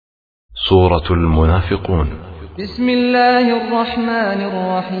سورة المنافقون. بسم الله الرحمن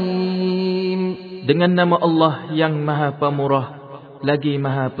الرحيم. Dengan nama Allah yang Maha Pemurah lagi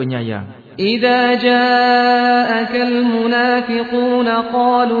Maha Penyayang. إذا جاءك المنافقون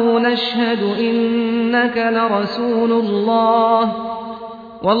قالوا نشهد إنك لرسول الله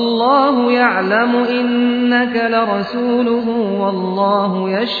والله يعلم إنك لرسوله والله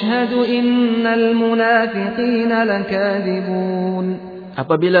يشهد إن المنافقين لكاذبون.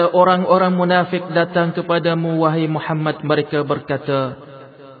 Apabila orang-orang munafik datang kepadamu, wahai Muhammad, mereka berkata,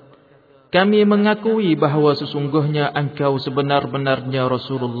 kami mengakui bahawa sesungguhnya engkau sebenar-benarnya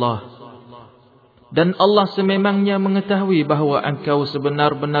Rasulullah. Dan Allah sememangnya mengetahui bahawa engkau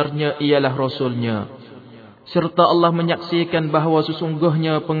sebenar-benarnya ialah Rasulnya. Serta Allah menyaksikan bahawa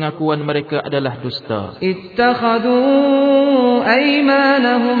sesungguhnya pengakuan mereka adalah dusta. Ittakhadhu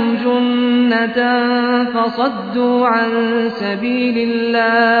aymanahum junnatan fasaddu an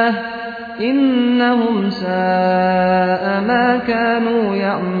sabilillah innahum sa'a ma kanu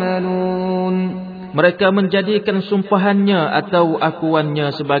ya'malun. Mereka menjadikan sumpahannya atau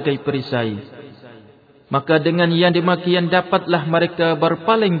akuannya sebagai perisai. Maka dengan yang demikian dapatlah mereka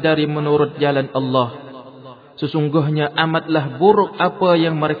berpaling dari menurut jalan Allah. Sesungguhnya amatlah buruk apa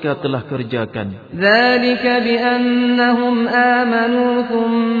yang mereka telah kerjakan. Dzalika biannahum amanu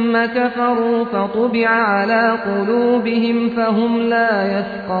thumma kafaru fatubi'a ala qulubihim fahum la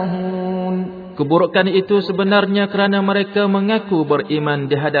yafqahun. Keburukan itu sebenarnya kerana mereka mengaku beriman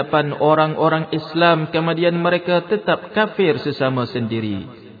di hadapan orang-orang Islam, kemudian mereka tetap kafir sesama sendiri.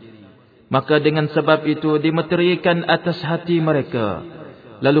 Maka dengan sebab itu dimeterikan atas hati mereka.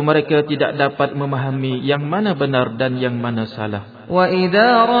 Lalu mereka tidak dapat memahami yang mana benar dan yang mana salah. Wa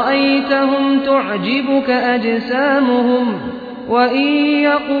idza ra'aitahum tu'jibuka ajsamuhum wa in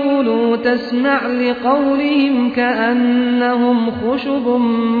yaqulu tasma' liqawlihim ka'annahum khushubun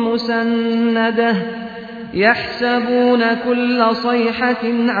musannadah yahsabuna kulla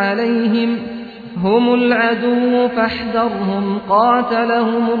sayhatin 'alayhim humul 'aduwwu fahdharhum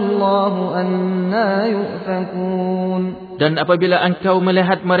qatalahumullahu anna yufakun. Dan apabila engkau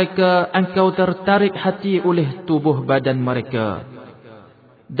melihat mereka, engkau tertarik hati oleh tubuh badan mereka.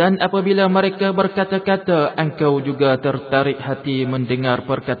 Dan apabila mereka berkata-kata, engkau juga tertarik hati mendengar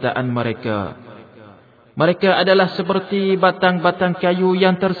perkataan mereka. Mereka adalah seperti batang-batang kayu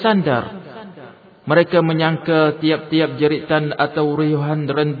yang tersandar. Mereka menyangka tiap-tiap jeritan atau riuhan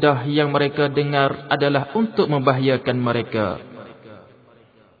rendah yang mereka dengar adalah untuk membahayakan mereka.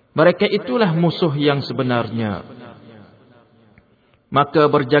 Mereka itulah musuh yang sebenarnya. Maka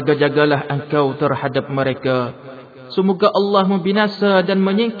berjaga-jagalah engkau terhadap mereka. Semoga Allah membinasa dan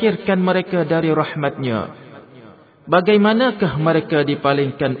menyingkirkan mereka dari rahmatnya. Bagaimanakah mereka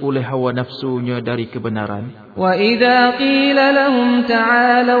dipalingkan oleh hawa nafsunya dari kebenaran? Wa idza qila lahum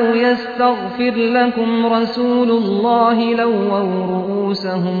ta'alu yastaghfir lakum Rasulullah lawaw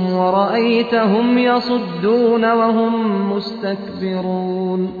ru'usahum wa ra'aitahum yasudduna wa hum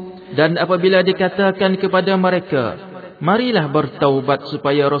mustakbirun. Dan apabila dikatakan kepada mereka, marilah bertaubat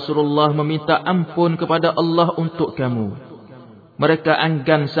supaya Rasulullah meminta ampun kepada Allah untuk kamu. Mereka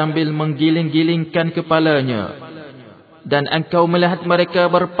enggan sambil menggiling-gilingkan kepalanya. Dan engkau melihat mereka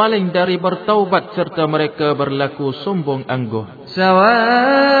berpaling dari bertaubat serta mereka berlaku sombong angguh.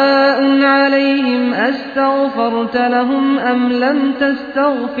 Sawa'un 'alaihim astaghfarta lahum am lam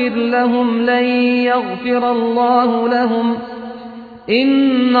tastaghfir lahum lan yaghfirallahu lahum.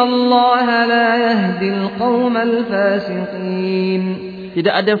 Innallaha la yahdil qaumal fasiqin.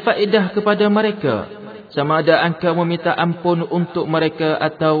 Tidak ada faedah kepada mereka, sama ada engkau meminta ampun untuk mereka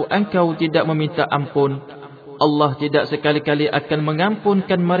atau engkau tidak meminta ampun. Allah tidak sekali-kali akan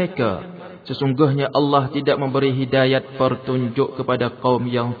mengampunkan mereka. Sesungguhnya Allah tidak memberi hidayat petunjuk kepada kaum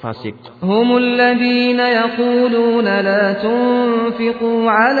yang fasik. Humul ladina yaquluna la tunfiqu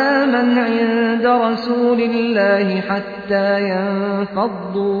ala man 'inda rasulillahi hatta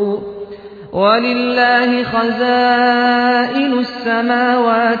yanfaddu. Walillahi khazainus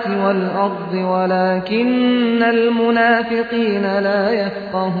samawati wal ardi walakinnal munafiqina la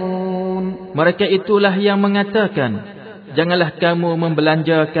yafqahun. Mereka itulah yang mengatakan, janganlah kamu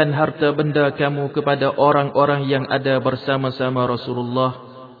membelanjakan harta benda kamu kepada orang-orang yang ada bersama-sama Rasulullah,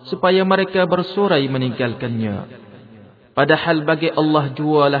 supaya mereka bersorai meninggalkannya. Padahal bagi Allah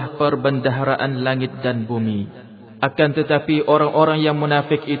jualah perbendaharaan langit dan bumi. Akan tetapi orang-orang yang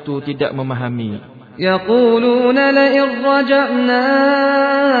munafik itu tidak memahami. Yaquluna la in raja'na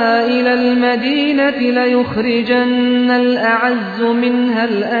ila al-madinati la yukhrijanna al-a'azzu minha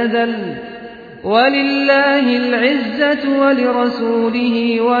al-adhall. Walillahi al-'izzatu wa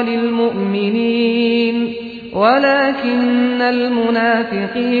lirasulihi wa lilmu'minin. ولكن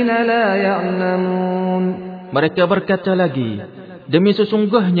المنافقين لا يعلمون. Mereka berkata lagi, demi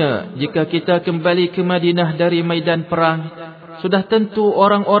sesungguhnya jika kita kembali ke Madinah dari medan perang, sudah tentu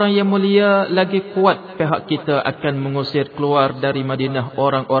orang-orang yang mulia lagi kuat pihak kita akan mengusir keluar dari Madinah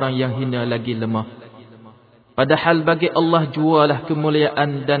orang-orang yang hina lagi lemah. Padahal bagi Allah jualah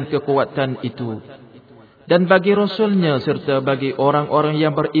kemuliaan dan kekuatan itu. Dan bagi Rasulnya serta bagi orang-orang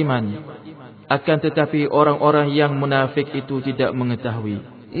yang beriman. Akan tetapi orang-orang yang munafik itu tidak mengetahui.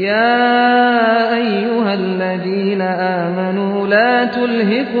 Ya ayyuhalladzina amanu la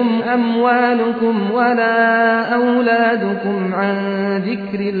tulhikum amwalukum wala auladukum an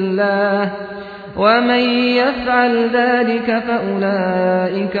dzikrillah wa man yaf'al dzalika fa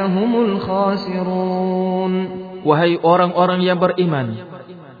ulaika humul khasirun. Wahai orang-orang yang beriman,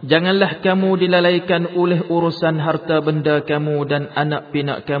 janganlah kamu dilalaikan oleh urusan harta benda kamu dan anak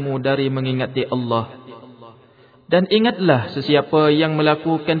pinak kamu dari mengingati Allah. Dan ingatlah sesiapa yang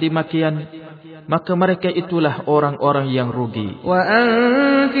melakukan demikian, maka mereka itulah orang-orang yang rugi. Wa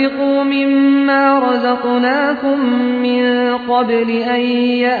anfiqu mimma razaqnakum min qabli an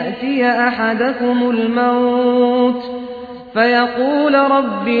ya'tiya ahadakumul maut فيقول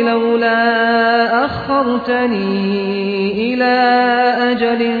رب لولا أخرتني إلى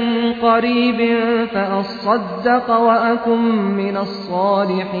أجل قريب فأصدق وأكن من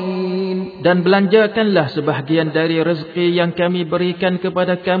الصالحين. Dan belanjakanlah sebahagian dari rezeki yang kami berikan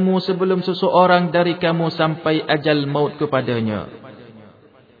kepada kamu sebelum seseorang dari kamu sampai ajal maut kepadanya.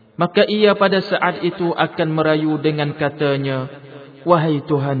 Maka ia pada saat itu akan merayu dengan katanya, wahai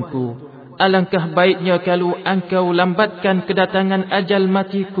Tuhanku, alangkah baiknya kalau engkau lambatkan kedatangan ajal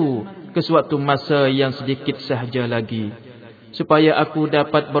matiku ke suatu masa yang sedikit sahaja lagi, supaya aku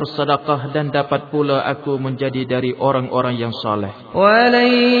dapat bersedekah dan dapat pula aku menjadi dari orang-orang yang saleh. وَلَنْ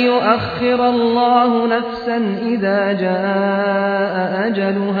يُؤَخِّرَ اللَّهُ نَفْسًا إِذَا جَاءَ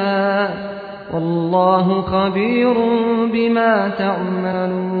أَجَلُهَا وَاللَّهُ خَبِيرٌ بِمَا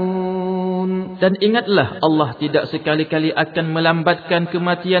تَعْمَلُونَ. Dan ingatlah, Allah tidak sekali-kali akan melambatkan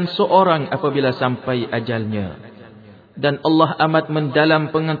kematian seorang apabila sampai ajalnya. Dan Allah amat mendalam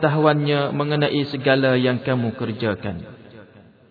pengetahuannya mengenai segala yang kamu kerjakan.